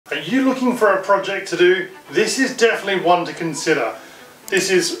Are you looking for a project to do? This is definitely one to consider. This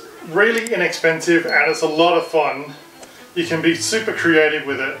is really inexpensive and it's a lot of fun. You can be super creative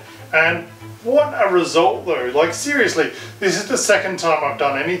with it, and what a result though. Like seriously, this is the second time I've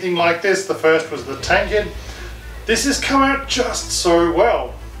done anything like this. The first was the tankard. This has come out just so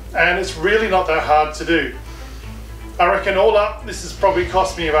well, and it's really not that hard to do. I reckon all up, this has probably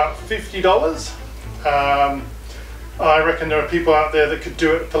cost me about $50. I reckon there are people out there that could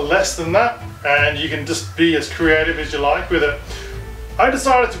do it for less than that, and you can just be as creative as you like with it. I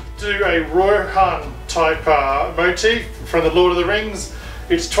decided to do a Rohan type motif from the Lord of the Rings.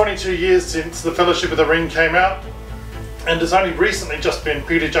 It's 22 years since the Fellowship of the Ring came out, and it's only recently just been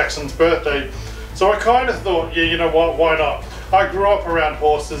Peter Jackson's birthday. So I kind of thought, yeah, you know what, why not? I grew up around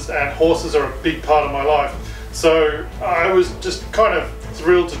horses, and horses are a big part of my life. So I was just kind of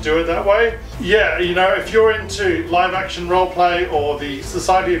thrilled to do it that way. Yeah, you know, if you're into live action roleplay or the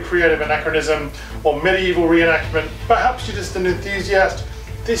Society of Creative Anachronism or medieval reenactment, perhaps you're just an enthusiast,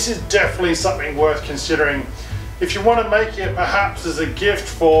 this is definitely something worth considering. If you want to make it perhaps as a gift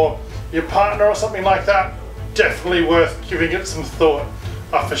for your partner or something like that, definitely worth giving it some thought.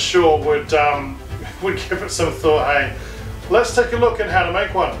 I for sure would give it some thought. Hey, let's take a look at how to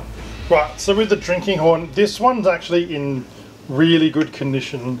make one. Right, so with the drinking horn, this one's actually in really good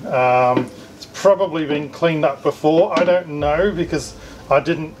condition. It's probably been cleaned up before, I don't know, because I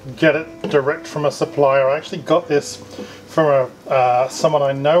didn't get it direct from a supplier. I actually got this from someone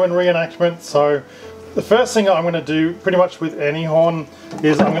I know in reenactment. So the first thing I'm going to do pretty much with any horn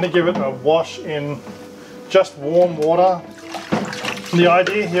is I'm going to give it a wash in just warm water. The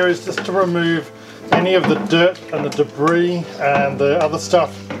idea here is just to remove any of the dirt and the debris and the other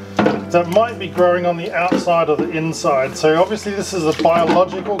stuff that might be growing on the outside or the inside. So obviously this is a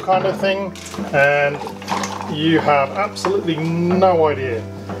biological kind of thing, and you have absolutely no idea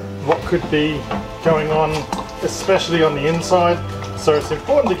what could be going on, especially on the inside. So it's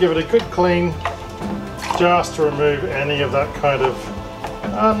important to give it a good clean, just to remove any of that kind of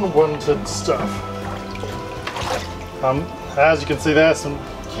unwanted stuff. As you can see, there's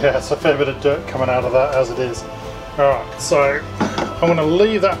it's a fair bit of dirt coming out of that as it is. Alright, so I'm going to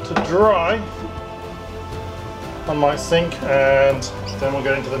leave that to dry on my sink, and then we'll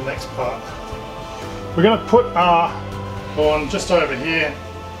get into the next part. We're going to put our horn just over here.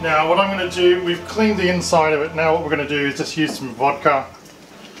 Now what I'm going to do, we've cleaned the inside of it. Now what we're going to do is just use some vodka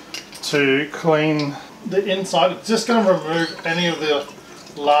to clean the inside. It's just going to remove any of the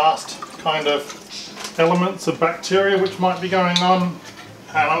last kind of elements of bacteria which might be going on,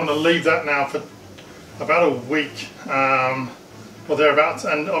 and I'm going to leave that now for about a week or thereabouts.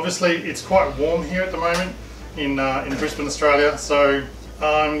 And obviously it's quite warm here at the moment in Brisbane, Australia, so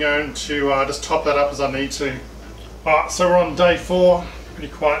I'm going to just top that up as I need to. Alright, so we're on day 4,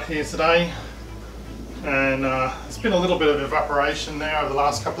 pretty quiet here today, and it's been a little bit of evaporation there over the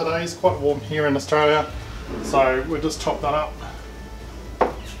last couple of days. Quite warm here in Australia, so we'll just top that up.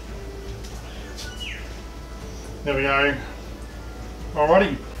 There we go.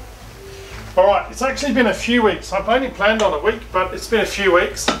 Alrighty. Alright, it's actually been a few weeks. I've only planned on a week, but it's been a few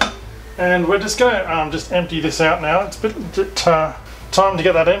weeks. And we're just going to just empty this out now. It's a bit time to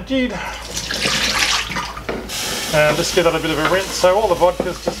get that emptied. And just give that a bit of a rinse. So all the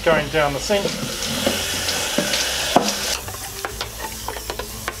vodka's just going down the sink.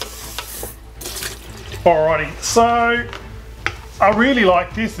 Alrighty, so I really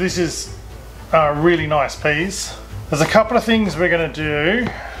like this. This is a really nice piece. There's a couple of things we're going to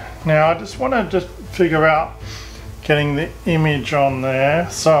do. Now I just want to just figure out getting the image on there.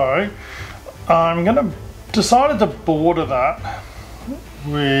 So I'm going to decided to border that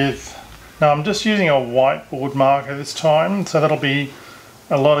with, now I'm just using a whiteboard marker this time, so that'll be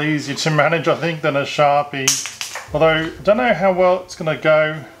a lot easier to manage, I think, than a Sharpie. Although I don't know how well it's going to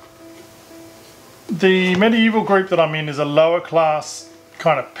go. The medieval group that I'm in is a lower class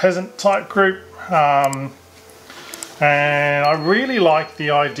kind of peasant type group, and I really like the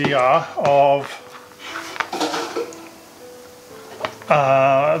idea of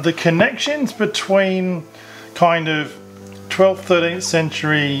the connections between kind of 12th, 13th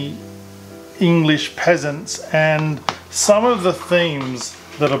century English peasants and some of the themes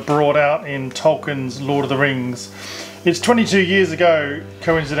that are brought out in Tolkien's Lord of the Rings. It's 22 years ago,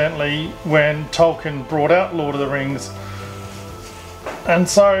 coincidentally, when Tolkien brought out Lord of the Rings. And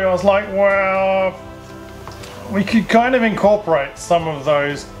so I was like, well, we could kind of incorporate some of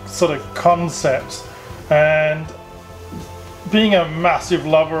those sort of concepts. And being a massive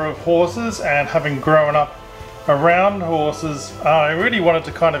lover of horses and having grown up around horses, I really wanted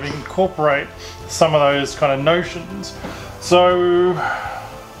to kind of incorporate some of those kind of notions. So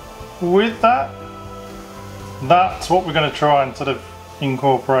with that, that's what we're going to try and sort of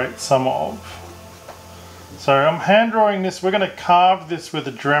incorporate some of. So I'm hand drawing this. We're going to carve this with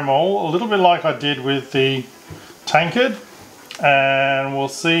a Dremel, a little bit like I did with the tankard, and we'll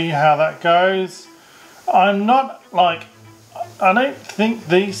see how that goes. I'm not like, I don't think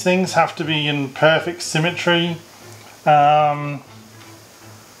these things have to be in perfect symmetry. I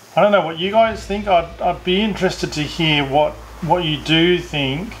don't know what you guys think. I'd be interested to hear what you do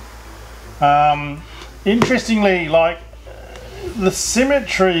think. Interestingly, like the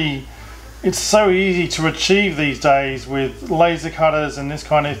symmetry, it's so easy to achieve these days with laser cutters and this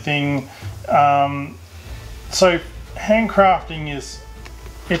kind of thing. So handcrafting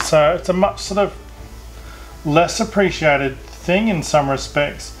it's a much sort of less appreciated thing in some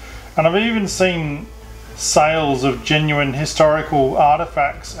respects, and I've even seen sales of genuine historical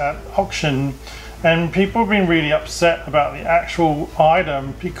artifacts at auction, and people have been really upset about the actual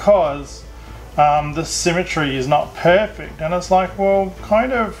item because the symmetry is not perfect, and it's like, well,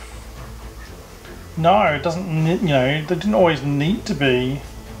 kind of, no, it doesn't, you know, it didn't always need to be.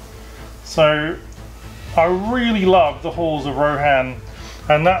 So I really love the Halls of Rohan,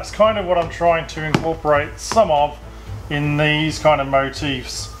 and that's kind of what I'm trying to incorporate some of in these kind of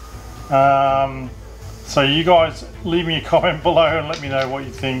motifs. So you guys leave me a comment below and let me know what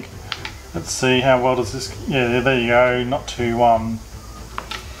you think. Let's see, how well does this, yeah, there you go, not too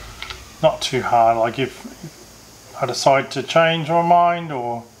hard. Like if I decide to change my mind,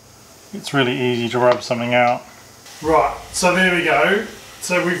 or it's really easy to rub something out. Right, so there we go.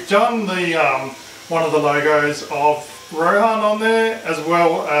 So we've done the one of the logos of Rohan on there, as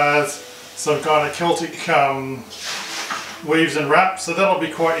well as some kind of Celtic weaves and wraps. So that'll be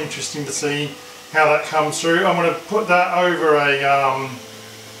quite interesting to see how that comes through. I'm going to put that over a,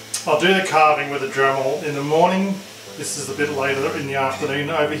 I'll do the carving with a Dremel in the morning. This is a bit later in the afternoon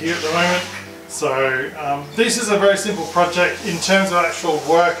over here at the moment. So this is a very simple project. In terms of actual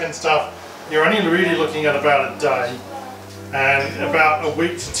work and stuff, you're only really looking at about a day and about a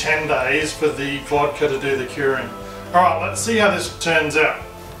week to 10 days for the vodka to do the curing. Alright, let's see how this turns out.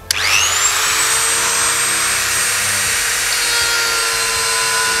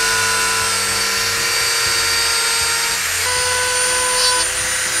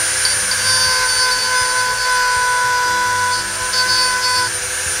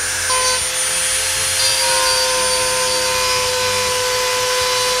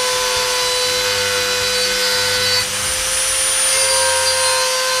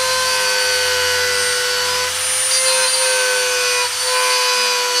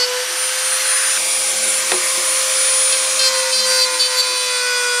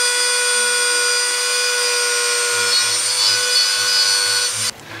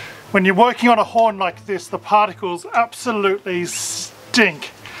 When you're working on a horn like this, the particles absolutely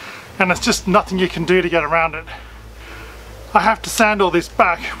stink, and there's just nothing you can do to get around it. I have to sand all this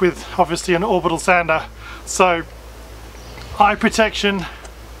back with obviously an orbital sander, so eye protection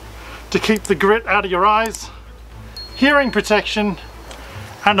to keep the grit out of your eyes, hearing protection,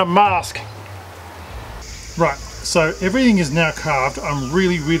 and a mask. Right, so everything is now carved. I'm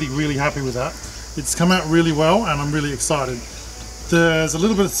really happy with that. It's come out really well and I'm really excited. There's a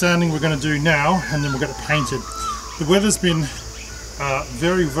little bit of sanding we're going to do now, and then we're going to paint it. The weather's been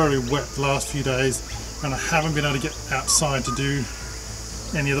very wet the last few days, and I haven't been able to get outside to do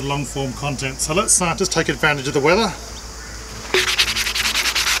any of the long form content. So let's just take advantage of the weather.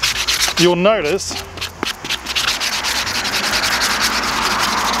 You'll notice,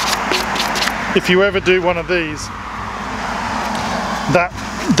 if you ever do one of these, that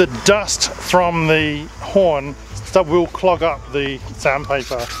the dust from the horn that will clog up the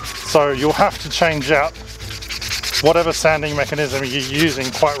sandpaper, so you'll have to change out whatever sanding mechanism you're using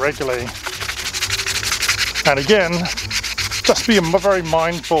quite regularly. And again, just be very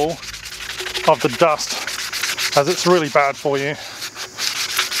mindful of the dust, as it's really bad for you.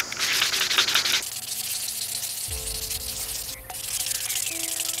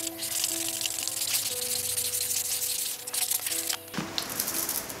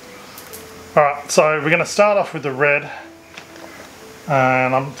 Alright, so we're going to start off with the red,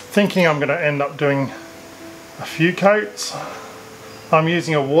 and I'm thinking I'm going to end up doing a few coats. I'm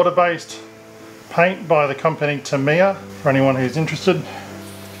using a water-based paint by the company Tamiya, for anyone who's interested.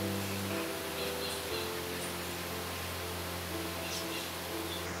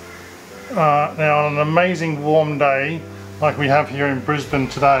 Now on an amazing warm day like we have here in Brisbane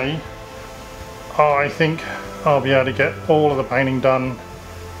today, I think I'll be able to get all of the painting done.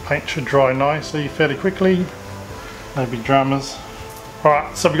 Paint should dry nicely, fairly quickly, no big dramas.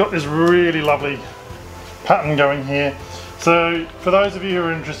 Alright, so we've got this really lovely pattern going here. So for those of you who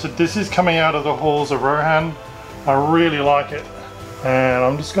are interested, this is coming out of the halls of Rohan. I really like it. And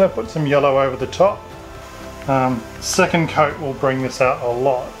I'm just going to put some yellow over the top. Second coat will bring this out a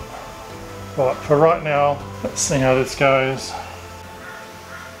lot. But for right now, let's see how this goes.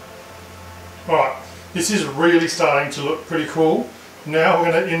 Alright, this is really starting to look pretty cool. Now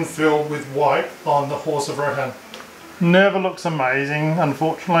we're going to infill with white on the Horse of Rohan. Never looks amazing,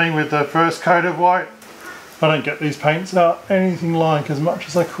 unfortunately, with the first coat of white. I don't get these paints out anything like as much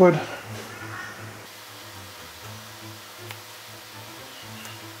as I could.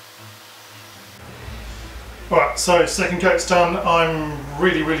 Right, so second coat's done. I'm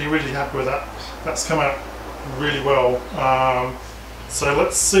really happy with that. That's come out really well. So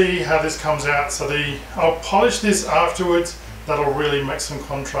let's see how this comes out. So I'll polish this afterwards. That'll really make some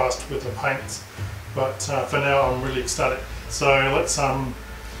contrast with the paints. But for now, I'm really ecstatic. So let's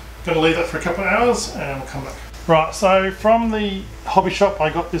going to leave that for a couple of hours and we'll come back. Right, so from the hobby shop I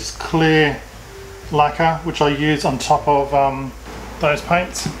got this clear lacquer which I use on top of those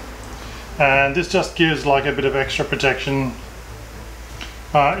paints, and this just gives like a bit of extra protection.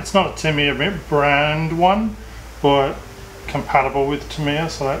 It's not a Tamiya brand one, but compatible with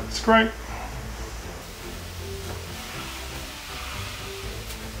Tamiya, so that's great.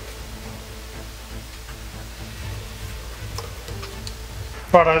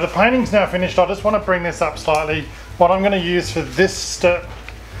 Righto, the painting's now finished. I just want to bring this up slightly. What I'm going to use for this step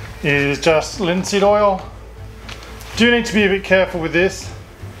is just linseed oil. Do need to be a bit careful with this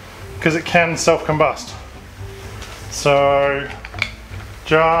because it can self-combust. So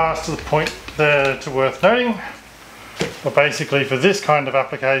just to the point there to worth noting. But basically for this kind of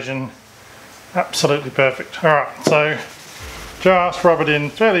application, absolutely perfect. Alright, so just rub it in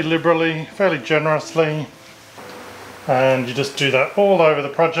fairly liberally, fairly generously. And you just do that all over the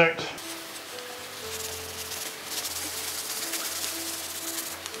project.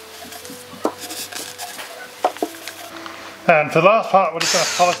 And for the last part, we're just going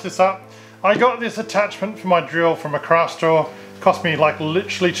to polish this up. I got this attachment for my drill from a craft store. It cost me like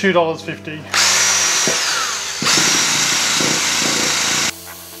literally $2.50.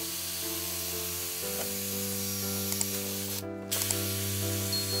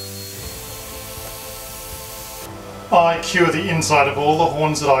 I cure the inside of all the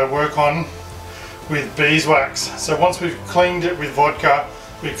horns that I work on with beeswax. So once we've cleaned it with vodka,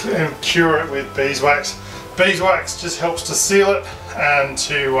 we cure it with beeswax. Beeswax just helps to seal it and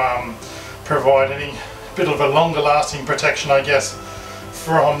to provide any bit of a longer lasting protection, I guess,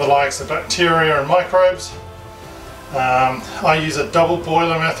 from the likes of bacteria and microbes. I use a double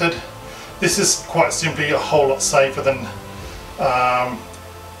boiler method. This is quite simply a whole lot safer than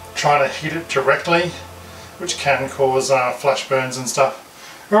trying to heat it directly, which can cause flash burns and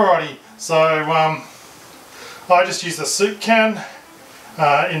stuff. Alrighty, so I just use a soup can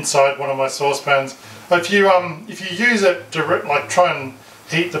inside one of my saucepans. If you use it direct, like try and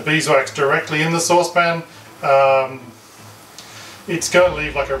heat the beeswax directly in the saucepan, it's going to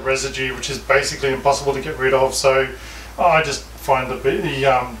leave like a residue, which is basically impossible to get rid of. So I just find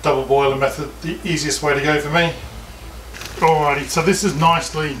the double boiler method the easiest way to go for me. Alrighty, so this is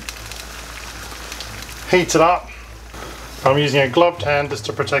nicely heated up. I'm using a gloved hand just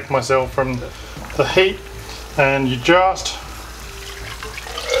to protect myself from the heat, and you just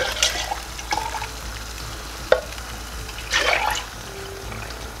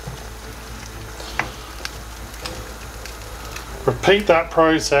repeat that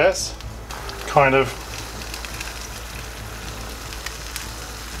process kind of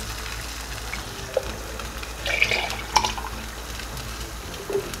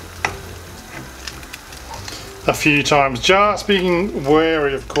a few times, just being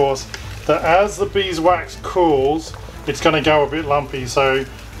wary of course that as the beeswax cools it's going to go a bit lumpy, so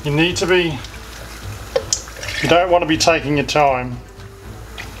you need to be, you don't want to be taking your time.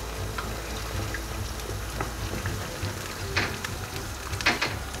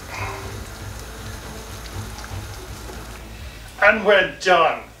 And we're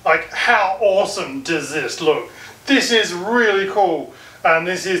done. Like, how awesome does this look? This is really cool, and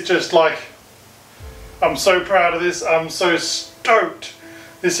this is just like, I'm so proud of this. I'm so stoked.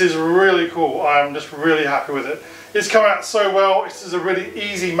 This is really cool. I'm just really happy with it. It's come out so well. This is a really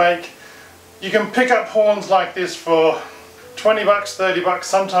easy make. You can pick up horns like this for 20 bucks, 30 bucks,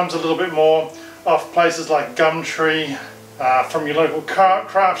 sometimes a little bit more, off places like Gumtree, from your local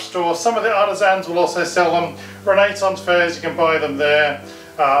craft store. Some of the artisans will also sell them. Renaissance fairs, you can buy them there.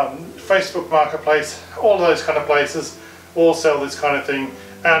 Facebook Marketplace, all those kind of places all sell this kind of thing.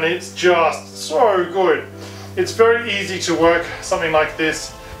 And it's just so good. It's very easy to work something like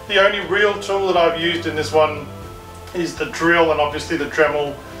this. The only real tool that I've used in this one is the drill and obviously the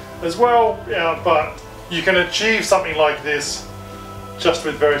Dremel as well, but you can achieve something like this just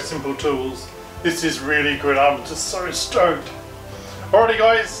with very simple tools. This is really good. I'm just so stoked. Alrighty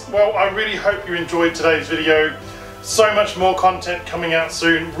guys, well, I really hope you enjoyed today's video. So much more content coming out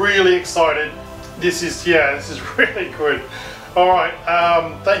soon. Really excited. This is really good. Alright,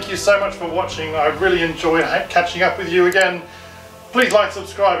 thank you so much for watching. I really enjoyed catching up with you again. Please like,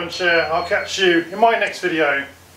 subscribe and share. I'll catch you in my next video.